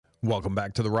Welcome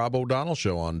back to the Rob O'Donnell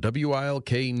Show on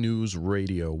WILK News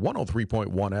Radio, 103.1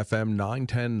 FM,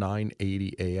 910,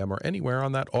 980 AM, or anywhere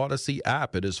on that Odyssey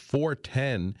app. It is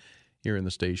 410 here in the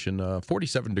station,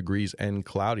 47 degrees and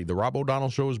cloudy. The Rob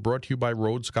O'Donnell Show is brought to you by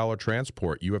Road Scholar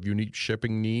Transport. You have unique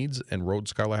shipping needs, and Road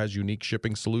Scholar has unique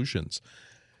shipping solutions.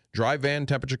 Dry van,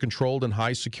 temperature controlled, and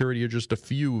high security are just a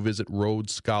few. Visit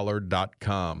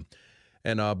roadscholar.com.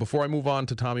 And before I move on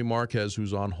to Tommy Marquez,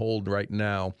 who's on hold right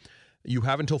now, you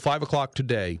have until 5 o'clock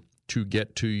today to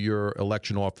get to your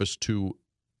election office to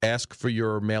ask for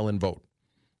your mail-in vote.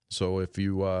 So if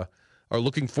you are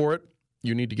looking for it,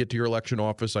 you need to get to your election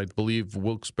office. I believe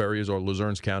Wilkes-Barre or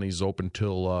Luzerne County is open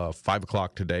till 5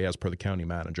 o'clock today, as per the county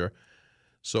manager.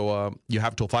 So you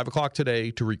have till 5 o'clock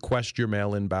today to request your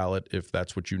mail-in ballot if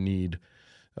that's what you need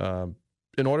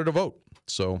in order to vote.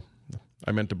 So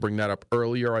I meant to bring that up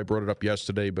earlier. I brought it up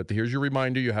yesterday, but here's your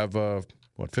reminder. You have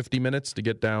 50 minutes to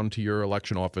get down to your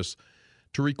election office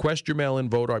to request your mail-in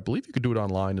vote. I believe you could do it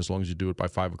online as long as you do it by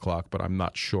 5 o'clock, but I'm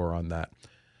not sure on that.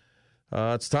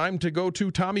 It's time to go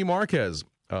to Tommy Marquez,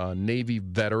 Navy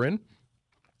veteran,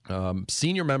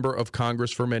 senior member of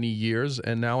Congress for many years,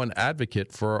 and now an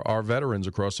advocate for our veterans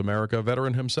across America, a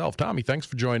veteran himself. Tommy, thanks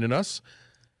for joining us.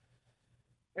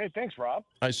 Hey, thanks, Rob.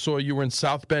 I saw you were in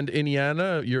South Bend,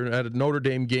 Indiana. You're at a Notre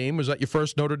Dame game. Was that your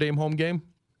first Notre Dame home game?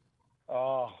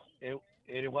 Oh,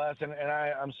 it was, and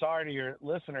I'm sorry to your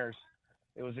listeners.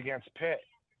 It was against Pitt.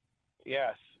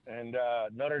 Yes, and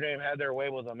Notre Dame had their way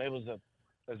with them. It was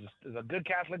a good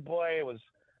Catholic boy. It was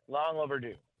long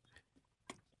overdue.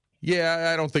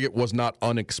 Yeah, I don't think it was not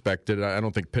unexpected. I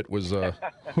don't think Pitt was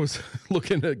was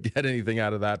looking to get anything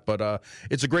out of that, but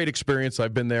it's a great experience.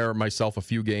 I've been there myself a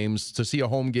few games. To see a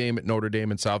home game at Notre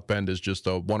Dame in South Bend is just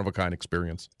a one-of-a-kind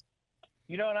experience.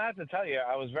 You know, and I have to tell you,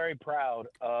 I was very proud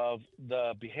of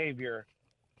the behavior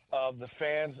of the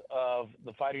fans of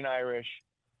the Fighting Irish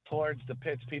towards the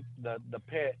Pitt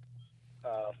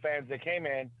fans that came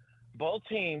in. Both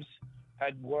teams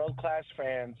had world-class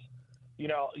fans. You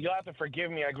know, you'll have to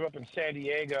forgive me. I grew up in San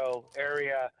Diego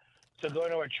area, so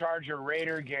going to a Charger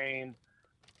Raider game,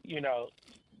 you know,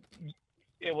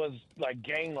 it was like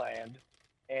gangland.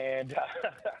 And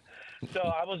so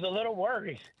I was a little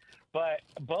worried. But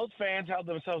both fans held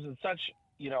themselves in such,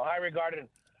 high regard and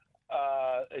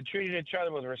treated each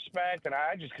other with respect, and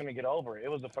I just couldn't get over it. It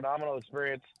was a phenomenal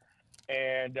experience.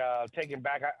 And taking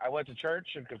back, I went to church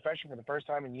and confession for the first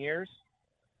time in years.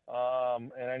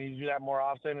 And I need to do that more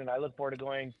often, and I look forward to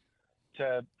going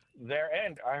to their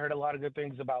end. I heard a lot of good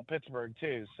things about Pittsburgh,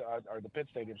 too, or the Pitt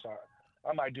Stadium, so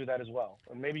I might do that as well.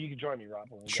 And maybe you could join me, Rob.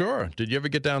 Sure. Did you ever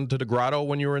get down to the Grotto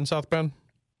when you were in South Bend?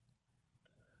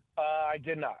 I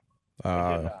did not.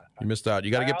 You missed out.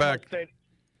 You got to get back.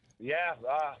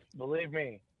 Believe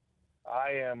me, I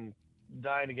am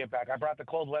dying to get back. I brought the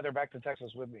cold weather back to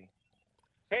Texas with me.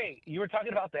 Hey, you were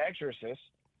talking about The Exorcist,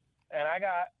 and I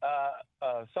got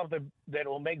something that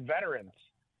will make veterans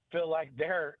feel like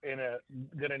they're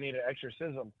going to need an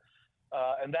exorcism,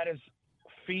 and that is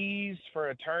fees for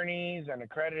attorneys and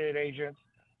accredited agents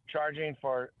charging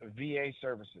for VA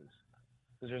services.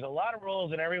 Because there's a lot of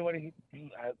rules, and everybody,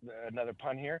 another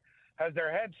pun here, has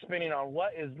their head spinning on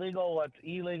what is legal, what's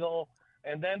illegal,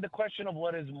 and then the question of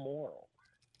what is moral.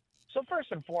 So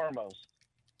first and foremost,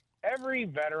 every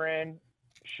veteran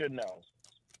should know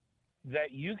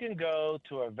that you can go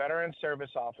to a veteran service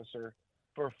officer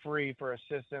for free for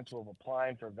assistance with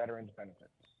applying for veterans benefits.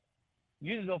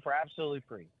 You can go for absolutely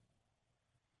free.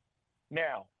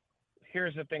 Now,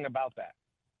 here's the thing about that.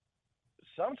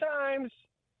 Sometimes,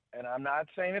 and I'm not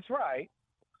saying it's right,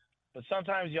 but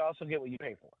sometimes you also get what you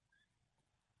pay for.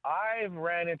 I've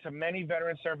ran into many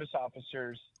veteran service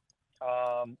officers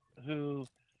who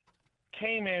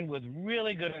came in with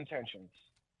really good intentions.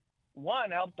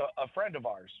 One helped a friend of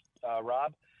ours,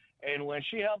 Rob, and when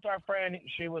she helped our friend,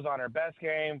 she was on her best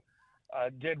game,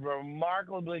 did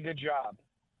remarkably good job.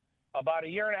 About a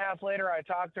year and a half later, I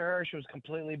talked to her. She was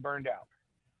completely burned out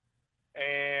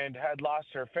and had lost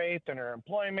her faith in her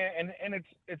employment. And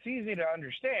it's easy to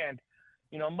understand.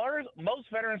 Most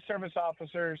veteran service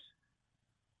officers,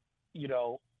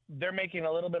 they're making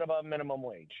a little bit above minimum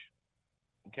wage.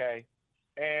 Okay.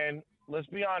 And let's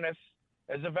be honest,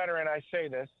 as a veteran, I say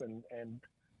this, and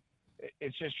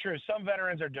it's just true. Some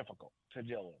veterans are difficult to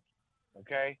deal with.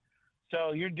 Okay.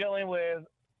 So you're dealing with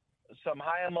some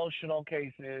high emotional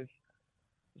cases,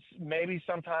 maybe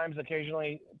sometimes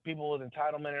occasionally people with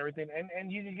entitlement and everything,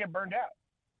 and you can get burned out.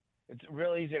 It's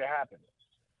really easy to happen.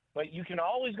 But you can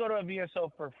always go to a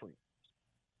VSO for free.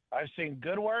 I've seen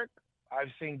good work. I've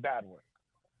seen bad work.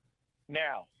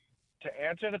 Now, to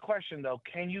answer the question, though,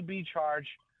 can you be charged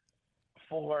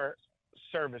for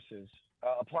services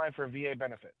applying for VA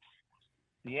benefits?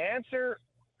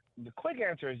 The quick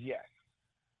answer is yes.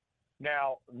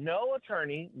 Now, no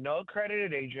attorney, no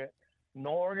accredited agent,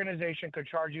 no organization could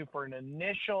charge you for an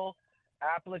initial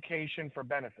application for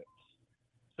benefits.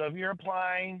 So if you're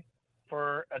applying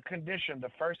for a condition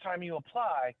the first time you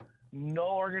apply, no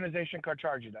organization could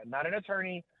charge you that. Not an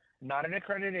attorney, not an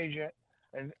accredited agent,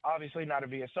 and obviously not a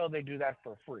VSO. They do that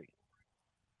for free.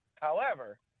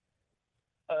 However,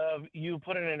 you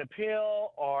put in an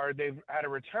appeal or they've had a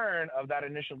return of that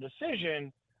initial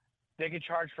decision, they get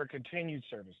charged for continued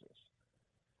services.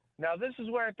 Now, this is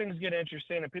where things get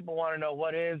interesting, and people want to know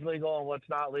what is legal and what's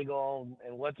not legal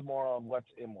and what's moral and what's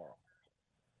immoral.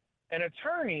 An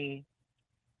attorney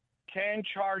can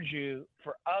charge you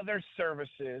for other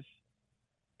services,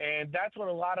 and that's what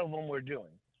a lot of them were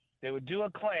doing. They would do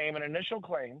a claim, an initial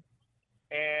claim,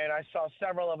 and I saw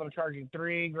several of them charging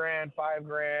 $3,000,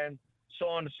 $5,000, so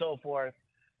on and so forth,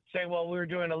 saying, well, we were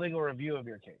doing a legal review of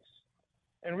your case.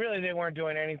 And really, they weren't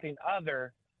doing anything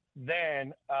other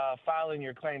than filing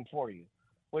your claim for you,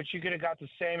 which you could have got the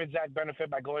same exact benefit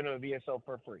by going to a VSO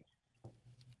for free.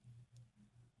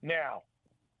 Now,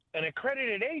 an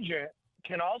accredited agent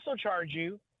can also charge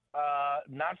you,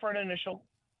 not for an initial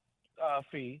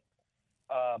fee,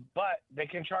 but they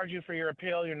can charge you for your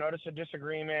appeal, your notice of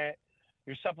disagreement,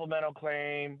 your supplemental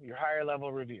claim, your higher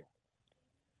level review.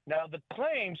 Now, the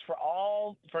claims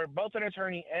for both an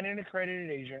attorney and an accredited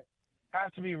agent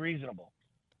have to be reasonable.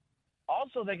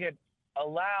 Also, they could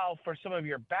allow for some of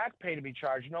your back pay to be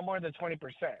charged, no more than 20%.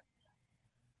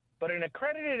 But an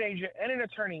accredited agent and an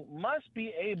attorney must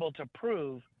be able to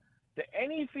prove that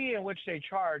any fee in which they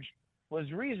charged was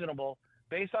reasonable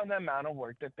based on the amount of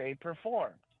work that they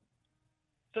performed.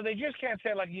 So they just can't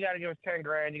say, like, you got to give us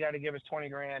 $10,000, you got to give us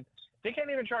 $20,000. They can't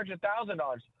even charge $1,000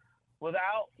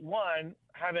 without, one,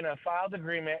 having a filed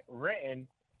agreement written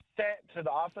sent to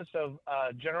the Office of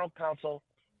General Counsel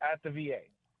at the VA.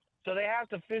 So they have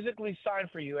to physically sign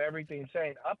for you everything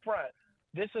saying up front,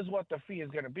 this is what the fee is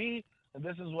going to be, and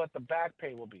this is what the back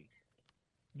pay will be.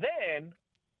 Then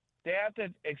they have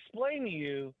to explain to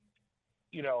you,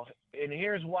 and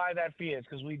here's why that fee is,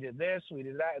 because we did this, we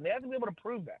did that, and they have to be able to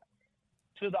prove that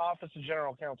to the Office of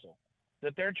General Counsel,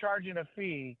 that they're charging a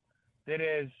fee that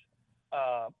is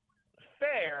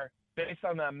fair based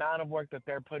on the amount of work that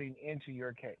they're putting into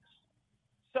your case.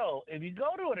 So if you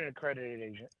go to an accredited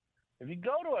agent, if you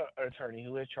go to an attorney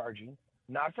who is charging,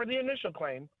 not for the initial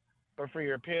claim, but for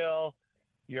your appeal,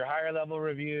 your higher level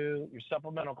review, your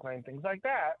supplemental claim, things like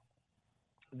that,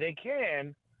 they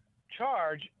can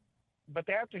charge, but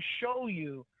they have to show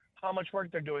you how much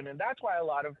work they're doing. And that's why a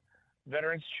lot of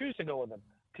veterans choose to go with them,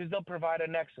 because they'll provide a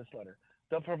nexus letter.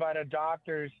 They'll provide a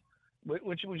doctor's,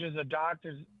 which is a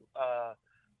doctor's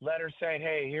letter saying,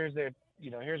 hey, here's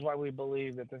why we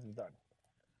believe that this is done.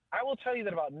 I will tell you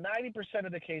that about 90%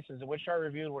 of the cases in which I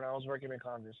reviewed when I was working in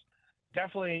Congress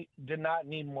definitely did not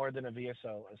need more than a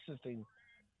VSO assisting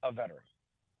a veteran.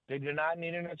 They did not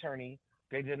need an attorney.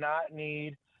 They did not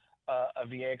need a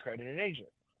VA accredited agent.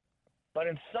 But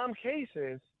in some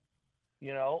cases,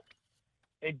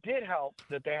 it did help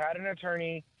that they had an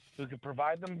attorney who could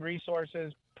provide them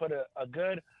resources, put a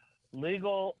good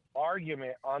legal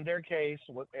argument on their case,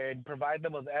 and provide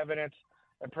them with evidence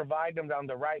and provide them down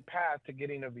the right path to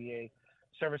getting a VA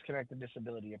service-connected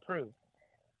disability approved.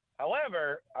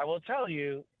 However, I will tell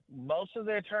you, most of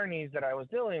the attorneys that I was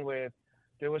dealing with,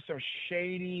 there was some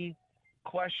shady,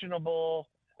 questionable,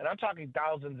 and I'm talking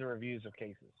thousands of reviews of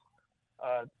cases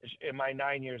in my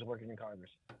 9 years working in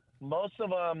Congress. Most of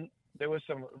them, there was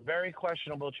some very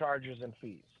questionable charges and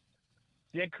fees.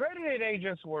 The accredited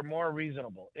agents were more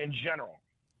reasonable in general,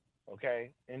 okay?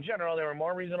 In general, they were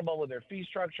more reasonable with their fee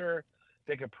structure.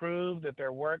 They could prove that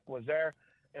their work was there.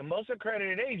 And most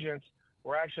accredited agents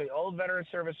were actually old Veteran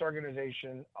Service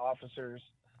Organization officers,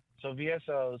 so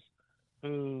VSOs,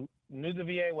 who knew the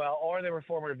VA well, or they were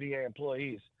former VA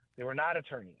employees. They were not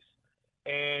attorneys.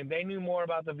 And they knew more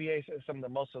about the VA system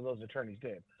than most of those attorneys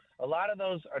did. A lot of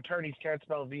those attorneys can't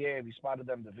spell VA if you spotted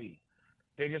them the V.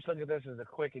 They just look at this as a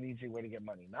quick and easy way to get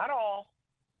money. Not all.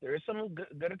 There is some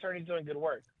good attorneys doing good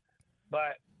work.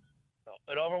 But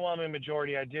an overwhelming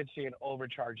majority, I did see an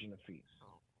overcharging of fees.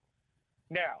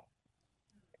 Now,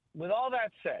 with all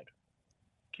that said,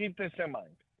 keep this in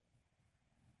mind.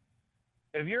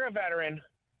 If you're a veteran,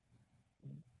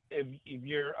 if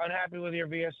you're unhappy with your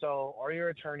VSO or your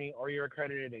attorney or your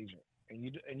accredited agent,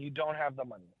 and you don't have the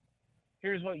money,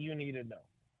 here's what you need to know.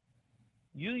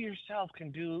 You yourself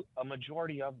can do a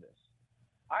majority of this.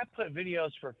 I put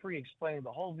videos for free explaining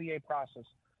the whole VA process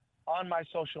on my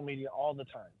social media all the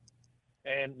time.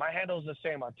 And my handle is the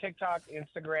same on TikTok,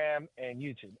 Instagram, and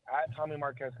YouTube at Tommy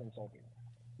Marquez Consulting.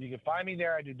 You can find me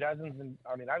there. I do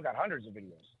I've got hundreds of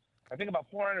videos. I think about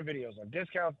 400 videos on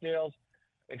discounts, deals,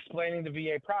 explaining the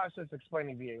VA process,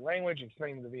 explaining VA language,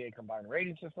 explaining the VA combined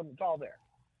rating system. It's all there.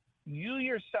 You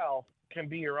yourself can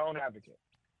be your own advocate.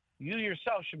 You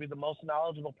yourself should be the most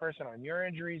knowledgeable person on your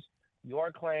injuries,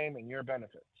 your claim, and your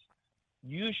benefits.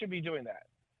 You should be doing that.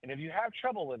 And if you have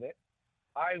trouble with it,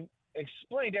 I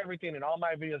explained everything in all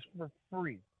my videos for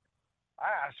free.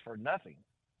 I asked for nothing.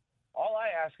 All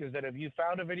I ask is that if you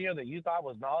found a video that you thought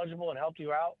was knowledgeable and helped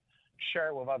you out, share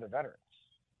it with other veterans.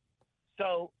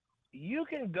 So you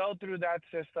can go through that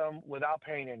system without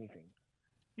paying anything.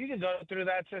 You can go through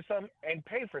that system and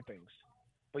pay for things,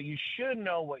 but you should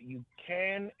know what you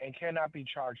can and cannot be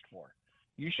charged for.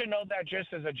 You should know that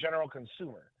just as a general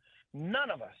consumer. None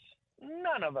of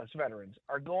us veterans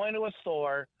are going to a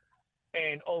store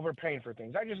and overpaying for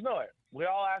things. I just know it. We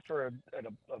all ask for a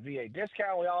VA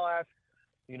discount. We all ask,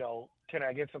 can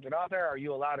I get something off there? Are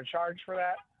you allowed to charge for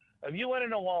that? If you went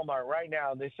into Walmart right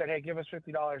now and they said, hey, give us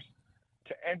 $50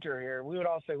 to enter here, we would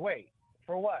all say, wait,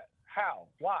 for what? How?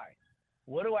 Why?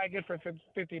 What do I get for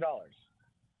 $50?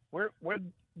 We're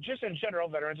just in general,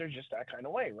 veterans are just that kind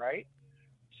of way, right?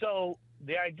 So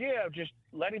the idea of just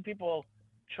letting people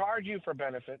charge you for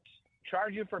benefits,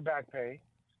 charge you for back pay,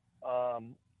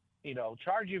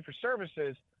 charge you for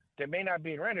services that may not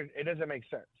be rendered, it doesn't make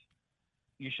sense.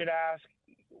 You should ask,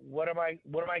 what am I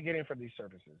getting for these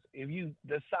services? If you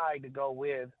decide to go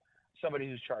with somebody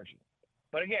who's charging.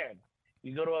 But again,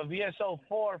 you go to a VSO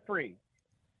for free.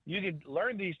 You can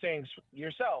learn these things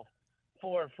yourself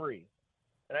for free.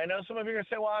 And I know some of you are going to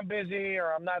say, well, I'm busy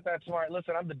or I'm not that smart.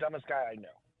 Listen, I'm the dumbest guy I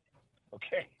know.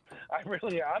 Okay?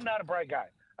 I'm not a bright guy.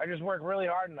 I just work really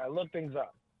hard and I look things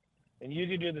up. And you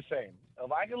can do the same.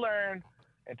 If I can learn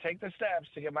and take the steps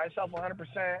to get myself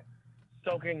 100%,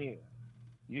 so can you.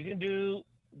 You can do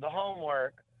the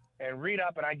homework and read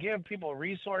up. And I give people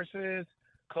resources,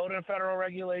 code and federal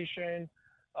regulation.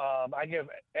 I give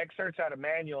excerpts out of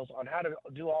manuals on how to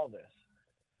do all this.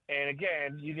 And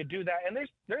again, you could do that. And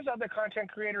there's other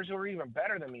content creators who are even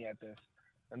better than me at this.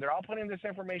 And they're all putting this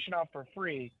information out for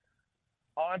free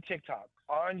on TikTok,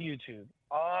 on YouTube,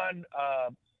 on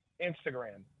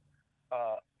Instagram.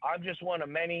 I'm just one of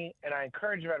many, and I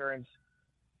encourage veterans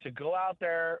to go out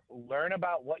there, learn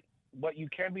about what you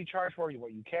can be charged for,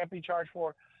 what you can't be charged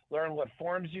for, learn what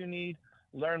forms you need,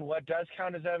 learn what does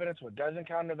count as evidence, what doesn't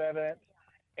count as evidence,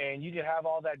 and you can have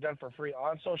all that done for free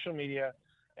on social media.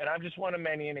 And I'm just one of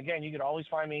many. And again, you can always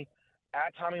find me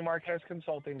at Tommy Marquez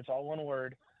Consulting. It's all one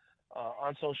word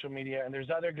on social media. And there's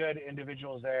other good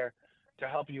individuals there to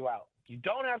help you out. You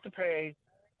don't have to pay,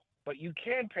 but you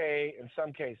can pay in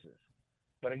some cases.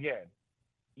 But again,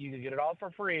 you can get it all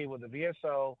for free with the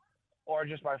VSO or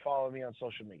just by following me on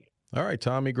social media. All right,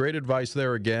 Tommy, great advice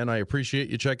there again. I appreciate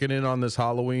you checking in on this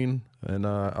Halloween, and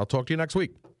I'll talk to you next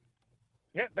week.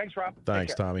 Yeah, thanks, Rob.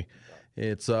 Thanks, Tommy.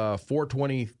 It's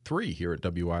 4:23 here at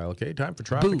WILK. Time for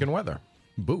traffic and weather.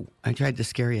 Boo. I tried to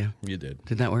scare you. You did.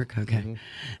 Did that work? Okay.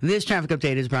 This traffic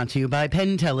update is brought to you by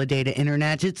Penn Teledata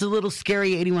Internet. It's a little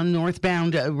scary, 81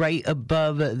 northbound, right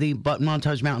above the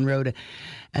Montage Mountain Road.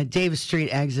 Davis Street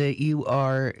exit, you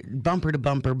are bumper to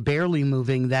bumper, barely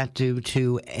moving, that due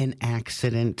to an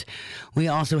accident. We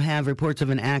also have reports of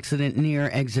an accident near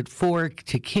exit 4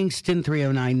 to Kingston,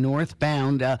 309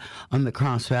 northbound on the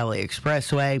Cross Valley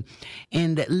Expressway,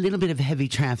 and a little bit of heavy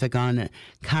traffic on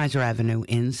Kaiser Avenue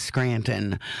in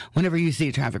Scranton. Whenever you see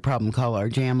a traffic problem, call our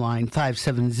jam line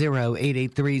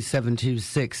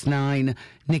 570-883-7269.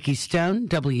 Nikki Stone,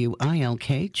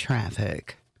 WILK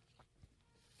Traffic.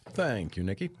 Thank you,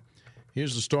 Nikki.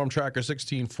 Here's the Storm Tracker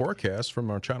 16 forecast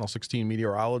from our Channel 16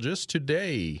 meteorologist.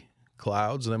 Today,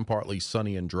 clouds, then partly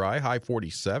sunny and dry, high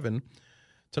 47.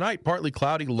 Tonight, partly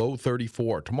cloudy, low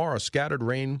 34. Tomorrow, scattered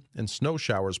rain and snow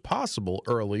showers possible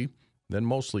early, then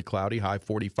mostly cloudy, high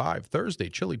 45. Thursday,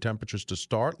 chilly temperatures to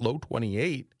start, low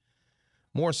 28.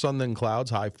 More sun than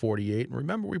clouds, high 48. And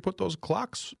remember, we put those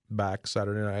clocks back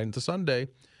Saturday night into Sunday.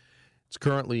 It's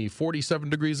currently 47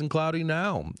 degrees and cloudy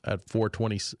now at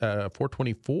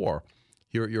 424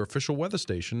 here at your official weather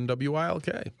station, WILK.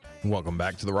 Welcome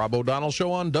back to the Rob O'Donnell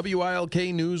Show on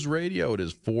WILK News Radio. It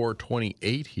is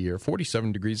 428 here,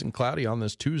 47 degrees and cloudy on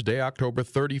this Tuesday, October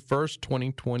 31st,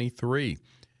 2023.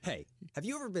 Hey, have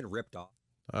you ever been ripped off?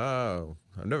 Oh,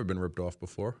 I've never been ripped off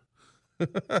before.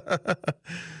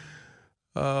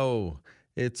 Oh,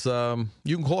 it's,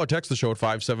 you can call or text the show at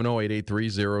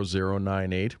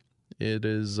 570-883-0098. It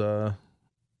is,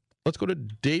 let's go to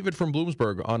David from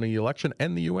Bloomsburg on the election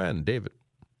and the UN. David.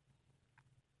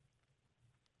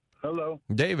 Hello.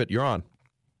 David, you're on.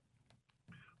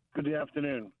 Good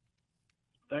afternoon.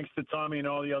 Thanks to Tommy and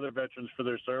all the other veterans for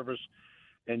their service,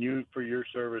 and you for your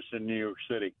service in New York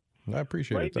City. I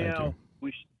appreciate it. Thank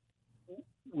you.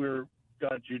 We're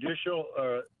got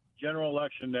general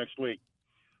election next week.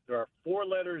 There are 4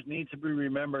 letters need to be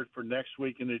remembered for next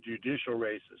week in the judicial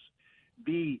races: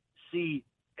 B, C,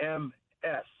 M,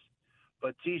 S.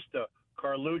 Batista,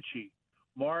 Carlucci,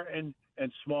 Martin,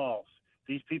 and Smalls.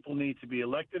 These people need to be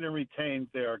elected and retained.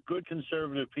 They are good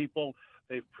conservative people.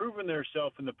 They've proven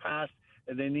themselves in the past,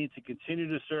 and they need to continue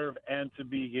to serve and to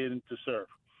begin to serve.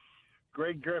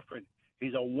 Greg Griffin,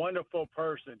 he's a wonderful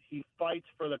person. He fights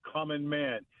for the common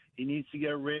man. He needs to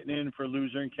get written in for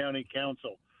Luzerne County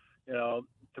Council,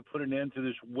 to put an end to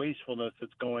this wastefulness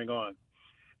that's going on.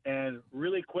 And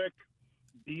really quick,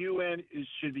 the UN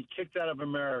should be kicked out of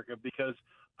America because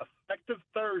effective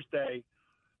Thursday,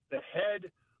 the head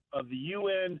of the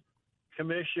UN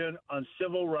Commission on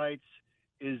Civil Rights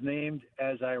is named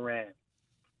as Iran.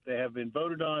 They have been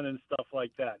voted on and stuff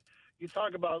like that. You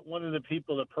talk about one of the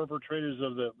people, the perpetrators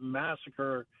of the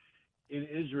massacre in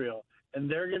Israel, and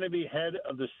they're going to be head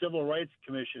of the Civil Rights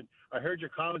Commission. I heard your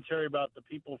commentary about the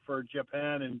people for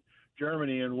Japan and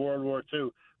Germany in World War II.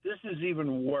 This is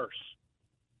even worse.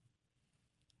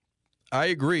 I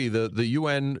agree. The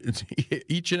UN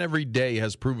each and every day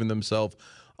has proven themselves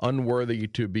unworthy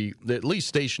to be at least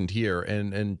stationed here.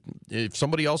 And if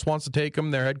somebody else wants to take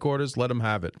them, their headquarters, let them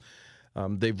have it.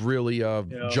 They've really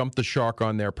jumped the shark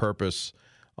on their purpose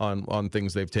on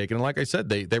things they've taken. And like I said,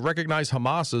 they recognize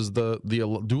Hamas as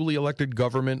the duly elected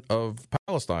government of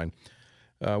Palestine,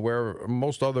 where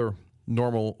most other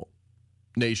normal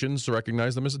nations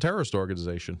recognize them as a terrorist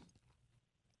organization.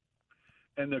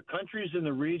 And the countries in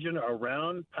the region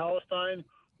around Palestine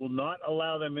will not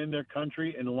allow them in their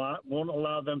country and won't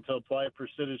allow them to apply for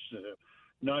citizenship.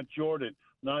 Not Jordan,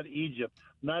 not Egypt,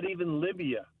 not even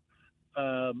Libya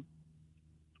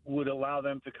would allow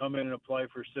them to come in and apply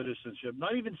for citizenship.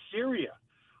 Not even Syria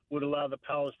would allow the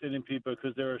Palestinian people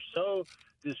because they're so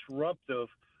disruptive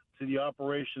to the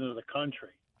operation of the country.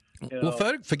 Well,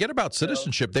 forget about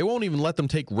citizenship. They won't even let them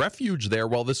take refuge there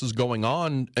while this is going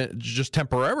on, just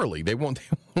temporarily. They won't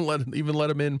let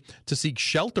them in to seek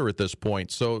shelter at this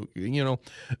point. So,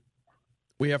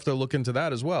 we have to look into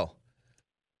that as well.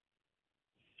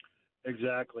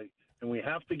 Exactly. And we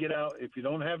have to get out. If you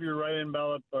don't have your write-in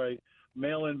ballot by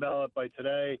mail-in ballot by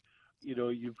today,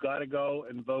 you've got to go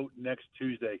and vote next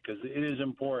Tuesday because it is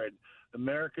important.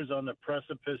 America's on the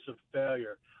precipice of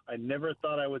failure. I never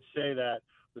thought I would say that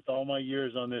with all my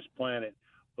years on this planet.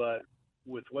 But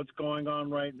with what's going on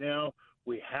right now,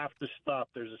 we have to stop.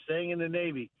 There's a saying in the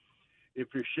Navy, if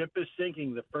your ship is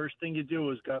sinking, the first thing you do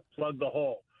is plug the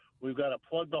hole. We've got to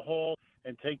plug the hole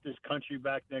and take this country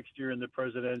back next year in the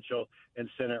presidential and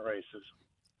Senate races.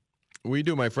 We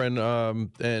do, my friend.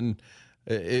 And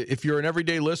if you're an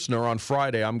everyday listener, on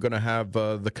Friday, I'm going to have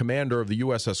the commander of the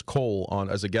USS Cole on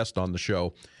as a guest on the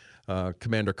show.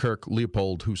 Commander Kirk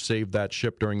Leopold, who saved that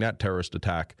ship during that terrorist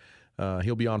attack.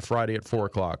 He'll be on Friday at 4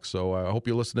 o'clock. So I hope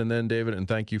you're listening then, David, and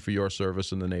thank you for your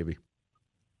service in the Navy.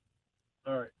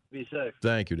 All right. Be safe.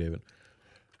 Thank you, David.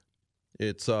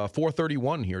 It's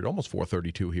 4:31 here, almost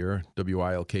 4:32 here,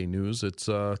 WILK News. It's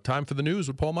time for the news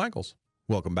with Paul Michaels.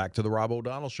 Welcome back to the Rob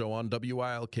O'Donnell Show on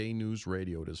WILK News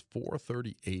Radio. It is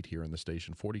 4:38 here in the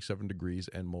station, 47 degrees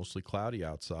and mostly cloudy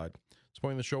outside. It's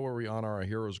point in the show where we honor our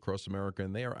heroes across America,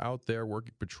 and they are out there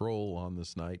working patrol on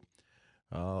this night.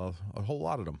 A whole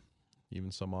lot of them,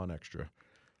 even some on extra.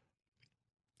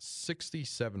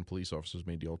 67 police officers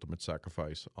made the ultimate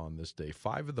sacrifice on this day,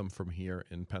 5 of them from here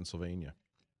in Pennsylvania.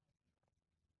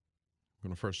 I'm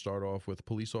going to first start off with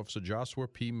Police Officer Joshua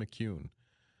P. McCune.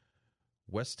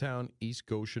 Westtown East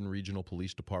Goshen Regional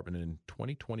Police Department in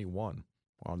 2021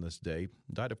 on this day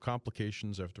died of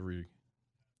complications after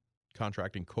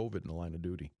contracting COVID in the line of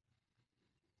duty.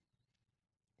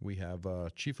 We have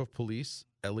Chief of Police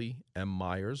Ellie M.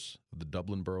 Myers of the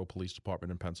Dublin Borough Police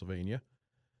Department in Pennsylvania.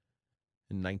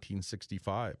 In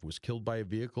 1965, was killed by a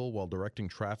vehicle while directing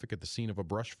traffic at the scene of a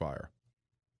brush fire.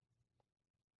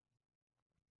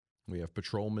 We have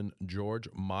Patrolman George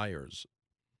Myers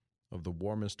of the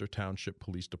Warminster Township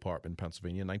Police Department in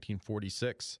Pennsylvania in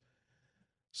 1946.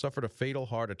 Suffered a fatal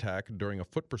heart attack during a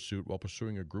foot pursuit while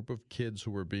pursuing a group of kids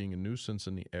who were being a nuisance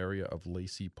in the area of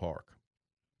Lacey Park.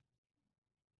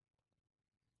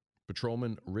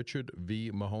 Patrolman Richard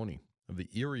V. Mahoney of the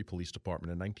Erie Police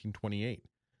Department in 1928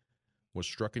 was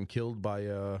struck and killed by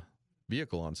a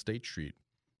vehicle on State Street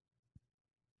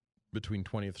between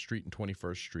 20th Street and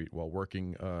 21st Street while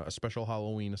working a special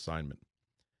Halloween assignment.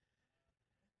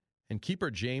 And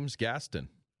Keeper James Gaston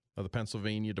of the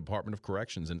Pennsylvania Department of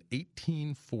Corrections in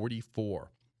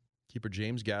 1844 Keeper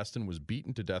James Gaston was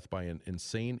beaten to death by an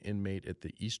insane inmate at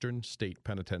the Eastern State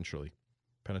Penitentiary.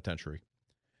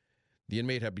 The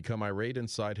inmate had become irate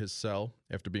inside his cell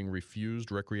after being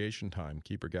refused recreation time.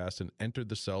 Keeper Gaston entered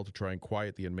the cell to try and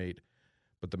quiet the inmate,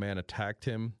 but the man attacked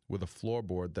him with a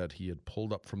floorboard that he had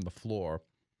pulled up from the floor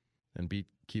and beat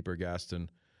Keeper Gaston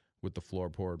with the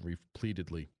floorboard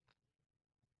repeatedly.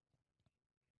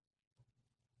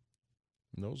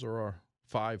 And those are our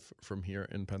 5 from here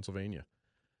in Pennsylvania.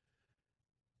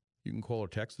 You can call or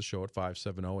text the show at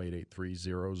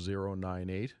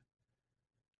 570-883-0098.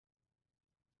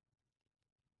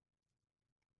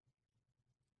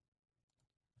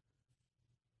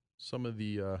 Some of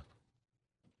the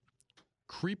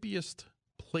creepiest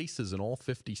places in all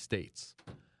 50 states.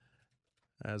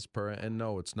 As per, and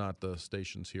no, it's not the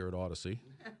stations here at Odyssey.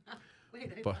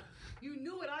 Wait, but, you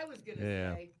knew what I was going to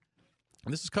say.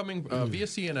 And this is coming via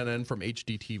CNN from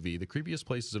HDTV. The creepiest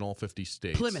places in all 50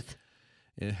 states. Plymouth.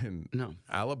 In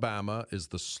Alabama is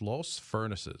the Sloss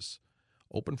Furnaces.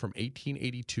 Opened from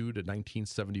 1882 to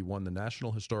 1971, the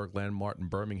National Historic Landmark in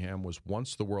Birmingham was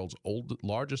once the world's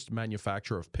largest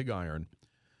manufacturer of pig iron,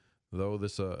 though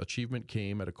this achievement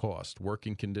came at a cost.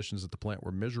 Working conditions at the plant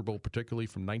were miserable, particularly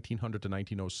from 1900 to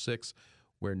 1906,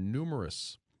 where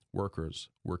numerous workers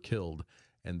were killed,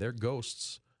 and their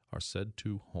ghosts are said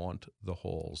to haunt the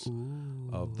halls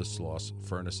of the Sloss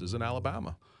Furnaces in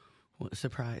Alabama. What a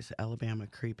surprise. Alabama,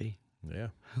 creepy. Yeah.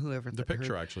 The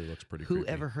picture actually looks pretty creepy.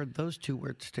 Whoever heard those two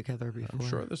words together before? I'm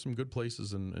sure there's some good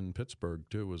places in Pittsburgh,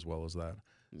 too, as well as that,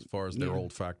 as far as their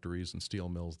old factories and steel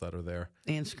mills that are there.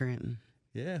 And Scranton.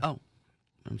 Yeah. Oh,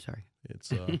 I'm sorry. It's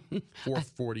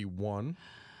 441.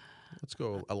 Let's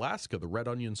go Alaska, the Red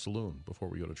Onion Saloon, before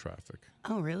we go to traffic.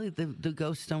 Oh, really? The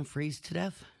ghosts don't freeze to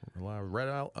death?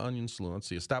 Red Onion Saloon. Let's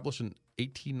see. Established in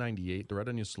 1898, the Red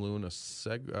Onion Saloon,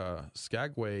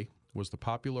 Skagway, was the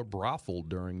popular brothel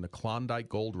during the Klondike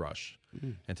Gold Rush,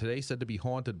 and today said to be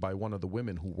haunted by one of the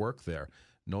women who work there,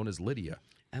 known as Lydia.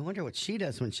 I wonder what she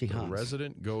does when she haunts. The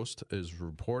resident ghost is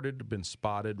reported been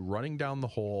spotted running down the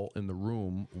hall in the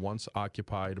room once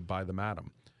occupied by the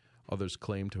madam. Others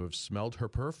claim to have smelled her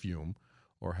perfume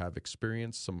or have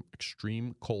experienced some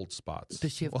extreme cold spots.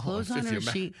 Does she have clothes on, or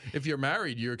if you're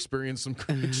married, you experience some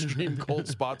extreme cold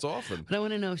spots often. But I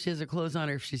want to know if she has her clothes on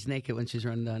or if she's naked when she's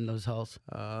running down those halls.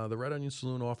 The Red Onion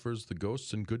Saloon offers the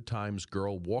Ghosts and Good Times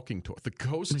Girl Walking Tour. The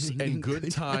Ghosts and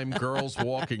Good Time Girls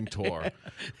Walking Tour,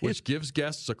 which gives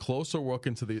guests a closer look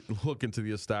into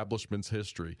the establishment's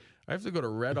history. I have to go to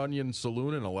Red Onion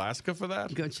Saloon in Alaska for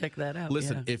that? Go check that out.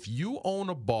 Listen, if you own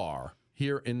a bar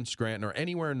here in Scranton or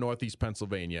anywhere in Northeast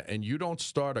Pennsylvania, and you don't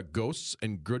start a Ghosts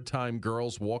and Good Time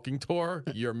Girls walking tour,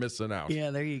 you're missing out.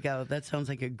 Yeah, there you go. That sounds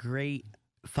like a great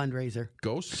fundraiser.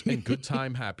 Ghosts and Good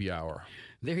Time Happy Hour.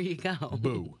 There you go.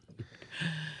 Boo.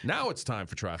 Now it's time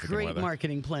for traffic and weather. Great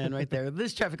marketing plan right there.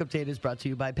 This traffic update is brought to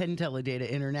you by Penn Teledata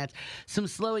Internet. Some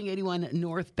slowing 81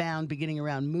 northbound beginning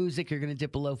around Music. You're going to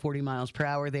dip below 40 miles per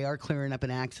hour. They are clearing up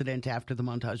an accident after the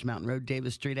Montage Mountain Road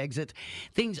Davis Street exit.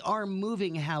 Things are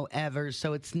moving, however,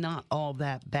 so it's not all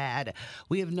that bad.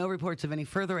 We have no reports of any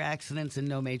further accidents and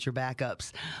no major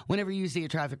backups. Whenever you see a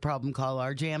traffic problem, call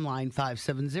our jam line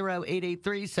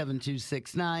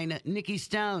 570-883-7269. Nikki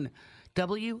Stone,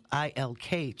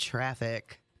 WILK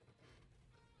Traffic.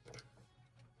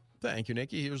 Thank you,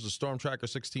 Nikki. Here's the Storm Tracker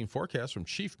 16 forecast from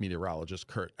Chief Meteorologist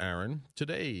Kurt Aaron.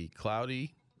 Today,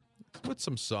 cloudy with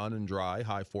some sun and dry,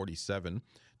 high 47.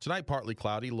 Tonight, partly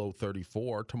cloudy, low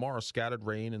 34. Tomorrow, scattered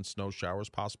rain and snow showers,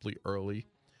 possibly early.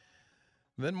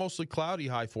 Then mostly cloudy,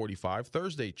 high 45.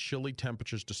 Thursday, chilly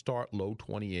temperatures to start, low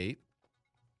 28.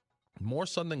 More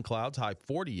sun than clouds, high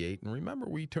 48. And remember,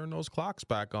 we turn those clocks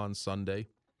back on Sunday.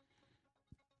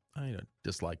 I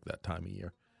dislike that time of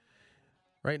year.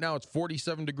 Right now, it's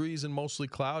 47 degrees and mostly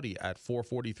cloudy at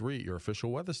 4:43, your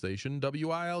official weather station,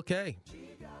 WILK.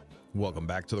 Welcome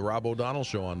back to the Rob O'Donnell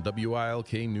Show on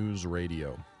WILK News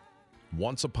Radio.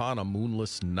 Once upon a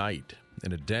moonless night,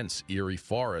 in a dense, eerie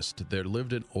forest, there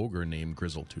lived an ogre named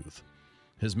Grizzletooth.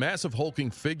 His massive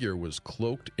hulking figure was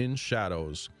cloaked in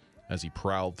shadows as he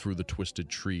prowled through the twisted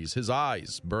trees, his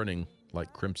eyes burning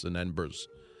like crimson embers.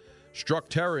 Struck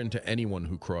terror into anyone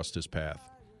who crossed his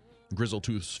path.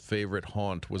 Grizzletooth's favorite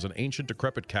haunt was an ancient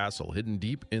decrepit castle hidden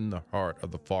deep in the heart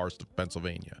of the forest of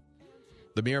Pennsylvania.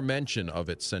 The mere mention of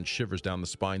it sent shivers down the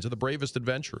spines of the bravest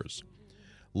adventurers.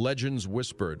 Legends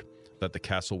whispered that the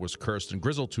castle was cursed and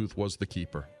Grizzletooth was the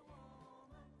keeper.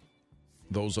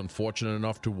 Those unfortunate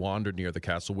enough to wander near the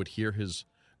castle would hear his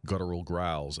guttural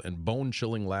growls and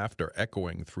bone-chilling laughter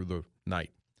echoing through the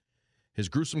night. His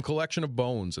gruesome collection of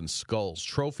bones and skulls,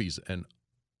 trophies, and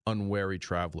unwary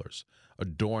travelers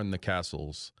adorned the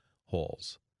castle's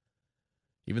halls.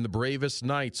 Even the bravest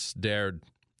knights dared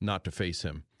not to face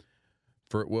him,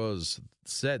 for it was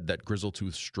said that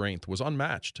Grizzletooth's strength was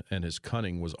unmatched and his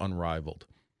cunning was unrivaled.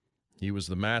 He was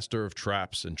the master of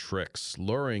traps and tricks,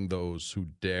 luring those who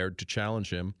dared to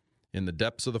challenge him in the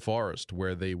depths of the forest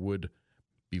where they would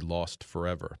be lost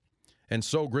forever. And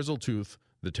so Grizzletooth,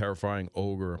 the terrifying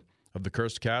ogre of the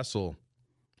Cursed Castle,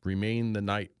 remained the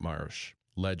nightmarish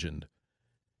legend,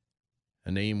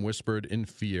 a name whispered in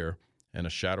fear and a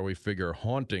shadowy figure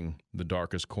haunting the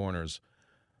darkest corners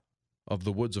of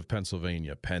the woods of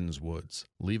Pennsylvania, Penn's Woods,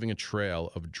 leaving a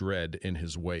trail of dread in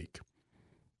his wake.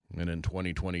 And in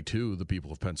 2022, the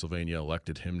people of Pennsylvania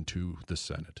elected him to the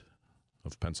Senate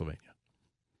of Pennsylvania.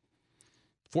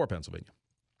 For Pennsylvania.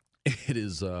 It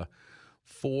is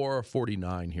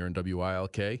 4:49 here in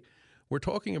WILK. We're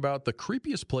talking about the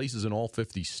creepiest places in all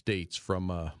 50 states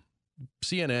from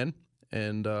CNN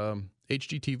and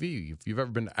HGTV. If you've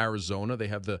ever been to Arizona, they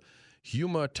have the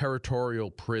Yuma Territorial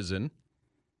Prison.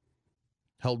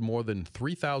 Held more than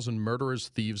 3,000 murderers,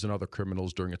 thieves, and other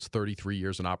criminals during its 33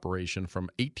 years in operation from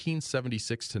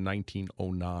 1876 to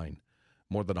 1909.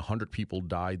 More than 100 people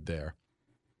died there.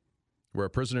 Where a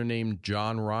prisoner named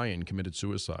John Ryan committed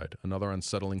suicide, another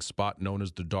unsettling spot known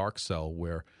as the Dark Cell,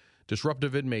 where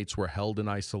disruptive inmates were held in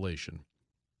isolation.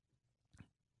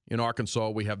 In Arkansas,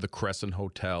 we have the Crescent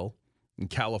Hotel. In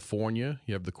California,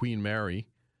 you have the Queen Mary.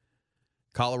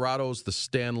 Colorado's the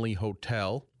Stanley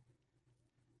Hotel.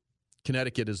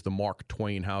 Connecticut is the Mark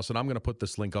Twain House. And I'm going to put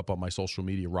this link up on my social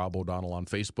media, Rob O'Donnell on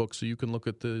Facebook, so you can look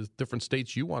at the different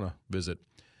states you want to visit.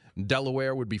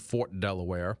 Delaware would be Fort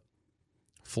Delaware.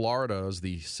 Florida is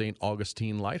the St.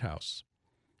 Augustine Lighthouse.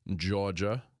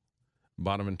 Georgia,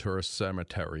 Bonaventura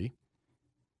Cemetery.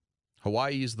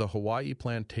 Hawaii is the Hawaii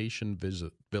Plantation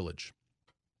Village.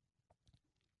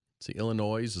 See,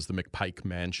 Illinois is the McPike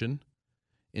Mansion.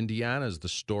 Indiana is the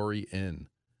Story Inn.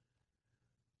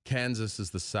 Kansas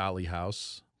is the Sally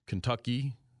House.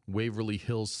 Kentucky, Waverly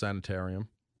Hills Sanitarium.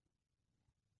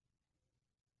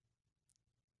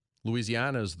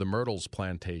 Louisiana is the Myrtles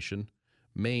Plantation.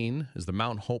 Maine is the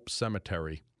Mount Hope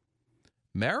Cemetery.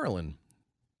 Maryland,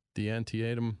 the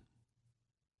Antietam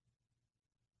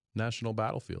National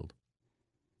Battlefield,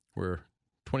 where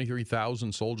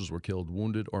 23,000 soldiers were killed,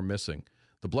 wounded, or missing.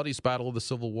 The bloodiest battle of the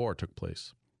Civil War took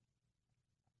place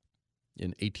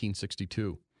in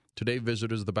 1862. Today,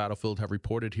 visitors of the battlefield have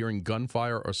reported hearing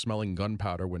gunfire or smelling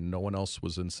gunpowder when no one else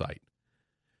was in sight.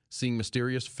 Seeing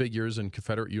mysterious figures in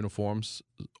Confederate uniforms,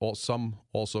 some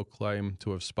also claim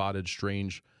to have spotted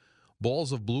strange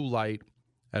balls of blue light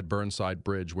at Burnside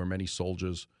Bridge, where many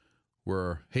soldiers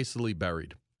were hastily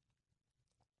buried.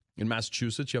 In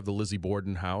Massachusetts, you have the Lizzie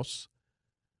Borden House.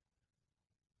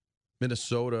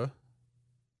 Minnesota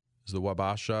is the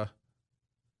Wabasha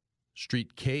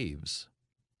Street Caves.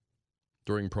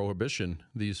 During Prohibition,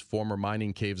 these former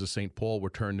mining caves of St. Paul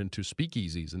were turned into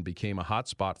speakeasies and became a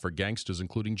hotspot for gangsters,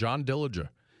 including John Dillinger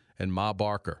and Ma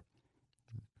Barker.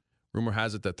 Rumor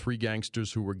has it that 3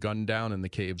 gangsters who were gunned down in the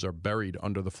caves are buried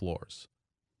under the floors.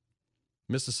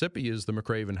 Mississippi is the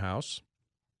McRaven House.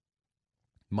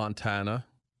 Montana,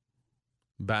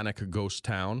 Bannock Ghost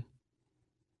Town.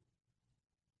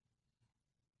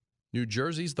 New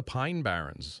Jersey's the Pine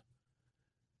Barrens.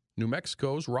 New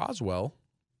Mexico's Roswell,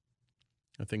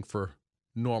 I think for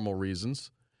normal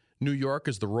reasons. New York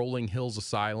is the Rolling Hills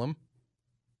Asylum.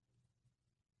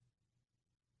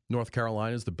 North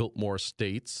Carolina is the Biltmore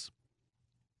Estates.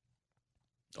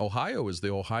 Ohio is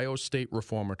the Ohio State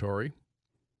Reformatory.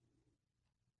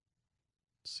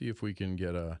 Let's see if we can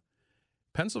get a...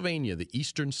 Pennsylvania, the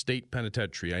Eastern State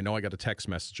Penitentiary. I know I got a text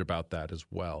message about that as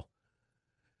well.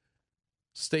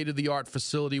 State-of-the-art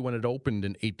facility when it opened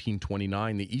in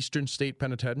 1829, the Eastern State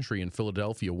Penitentiary in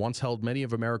Philadelphia once held many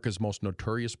of America's most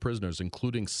notorious prisoners,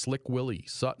 including Slick Willie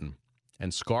Sutton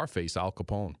and Scarface Al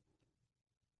Capone.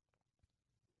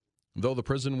 Though the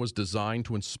prison was designed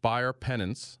to inspire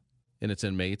penance in its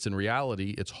inmates, in reality,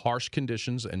 its harsh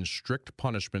conditions and strict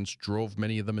punishments drove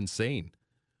many of them insane.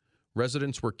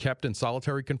 Residents were kept in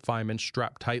solitary confinement,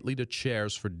 strapped tightly to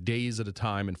chairs for days at a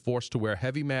time, and forced to wear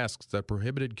heavy masks that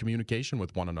prohibited communication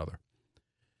with one another.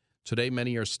 Today,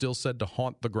 many are still said to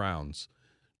haunt the grounds.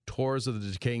 Tours of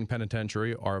the decaying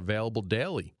penitentiary are available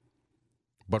daily.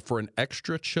 But for an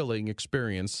extra chilling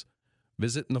experience,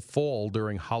 visit in the fall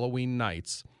during Halloween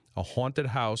nights a haunted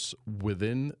house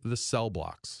within the cell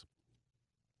blocks.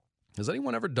 Has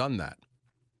anyone ever done that?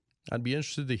 I'd be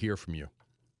interested to hear from you.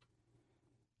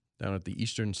 Down at the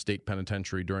Eastern State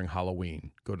Penitentiary during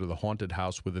Halloween. Go to the haunted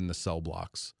house within the cell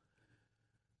blocks.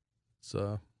 It's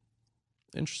an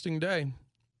interesting day.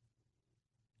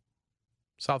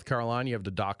 South Carolina, you have the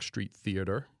Dock Street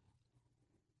Theater.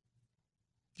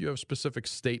 Do you have a specific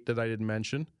state that I didn't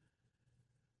mention?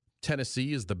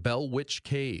 Tennessee is the Bell Witch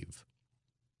Cave.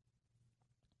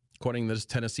 According to this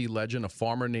Tennessee legend, a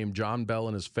farmer named John Bell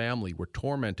and his family were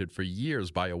tormented for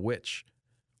years by a witch,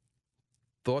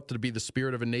 thought to be the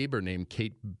spirit of a neighbor named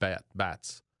Kate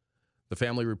Batts. The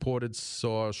family reported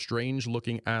saw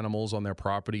strange-looking animals on their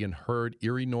property and heard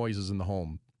eerie noises in the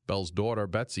home. Bell's daughter,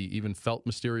 Betsy, even felt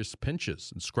mysterious pinches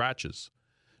and scratches.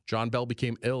 John Bell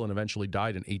became ill and eventually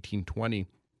died in 1820,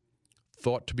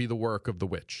 thought to be the work of the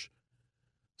witch.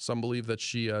 Some believe that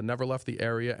she never left the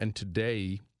area, and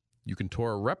today you can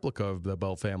tour a replica of the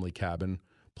Bell family cabin,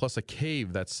 plus a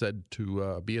cave that's said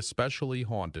to be especially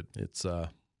haunted. It's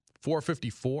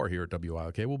 4:54 here at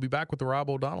WILK. We'll be back with the Rob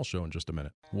O'Donnell Show in just a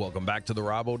minute. Welcome back to the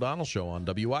Rob O'Donnell Show on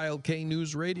WILK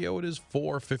News Radio. It is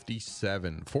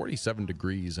 4:57, 47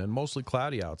 degrees, and mostly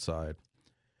cloudy outside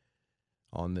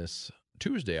on this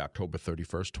Tuesday, October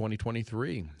 31st,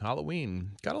 2023.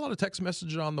 Halloween. Got a lot of text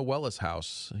messages on the Wellis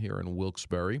House here in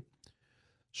Wilkes-Barre.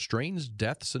 Strange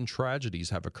deaths and tragedies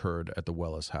have occurred at the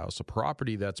Wellis House, a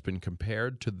property that's been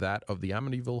compared to that of the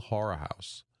Amityville Horror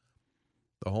House.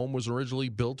 The home was originally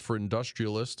built for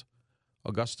industrialist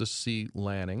Augustus C.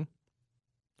 Lanning.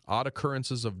 Odd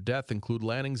occurrences of death include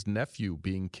Lanning's nephew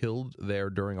being killed there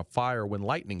during a fire when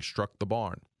lightning struck the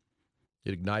barn.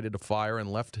 It ignited a fire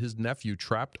and left his nephew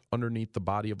trapped underneath the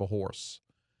body of a horse.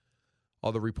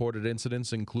 Other reported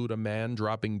incidents include a man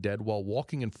dropping dead while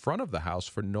walking in front of the house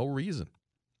for no reason.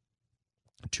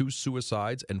 2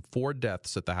 suicides and 4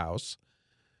 deaths at the house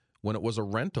when it was a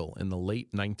rental in the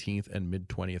late 19th and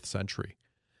mid-20th century,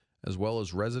 as well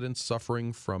as residents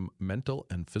suffering from mental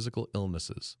and physical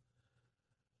illnesses.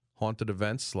 Haunted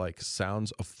events like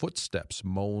sounds of footsteps,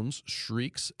 moans,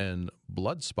 shrieks, and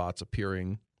blood spots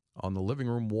appearing on the living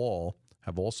room wall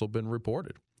have also been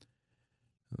reported.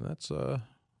 And that's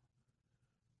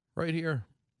right here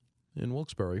in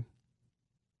Wilkes-Barre.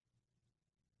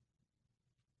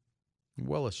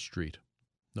 Wellis Street,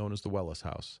 known as the Wellis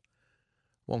House.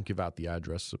 Won't give out the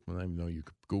address, even though you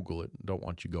could Google it. Don't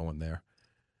want you going there.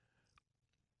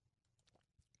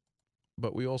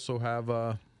 But we also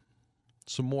have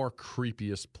some more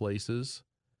creepiest places.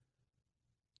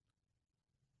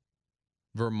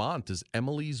 Vermont is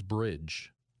Emily's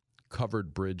Bridge,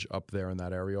 covered bridge up there in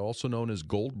that area, also known as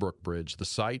Goldbrook Bridge. The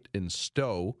site in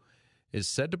Stowe is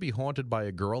said to be haunted by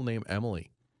a girl named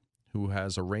Emily, who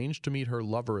has arranged to meet her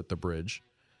lover at the bridge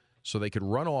so they could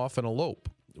run off and elope.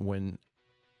 When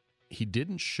he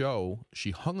didn't show,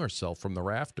 she hung herself from the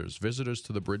rafters. Visitors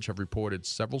to the bridge have reported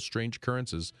several strange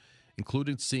occurrences,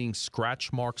 including seeing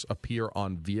scratch marks appear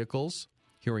on vehicles,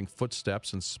 hearing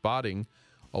footsteps, and spotting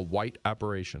a white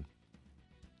apparition.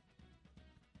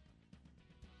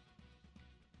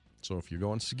 So if you're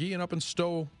going skiing up in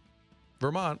Stowe,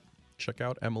 Vermont, check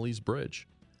out Emily's Bridge.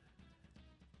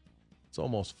 It's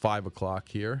almost 5 o'clock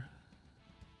here.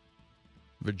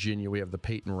 Virginia, we have the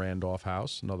Peyton Randolph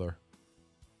House, another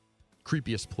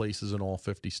creepiest places in all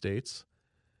 50 states.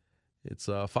 It's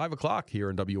 5 o'clock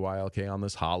here in WILK on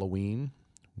this Halloween.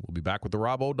 We'll be back with the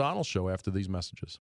Rob O'Donnell Show after these messages.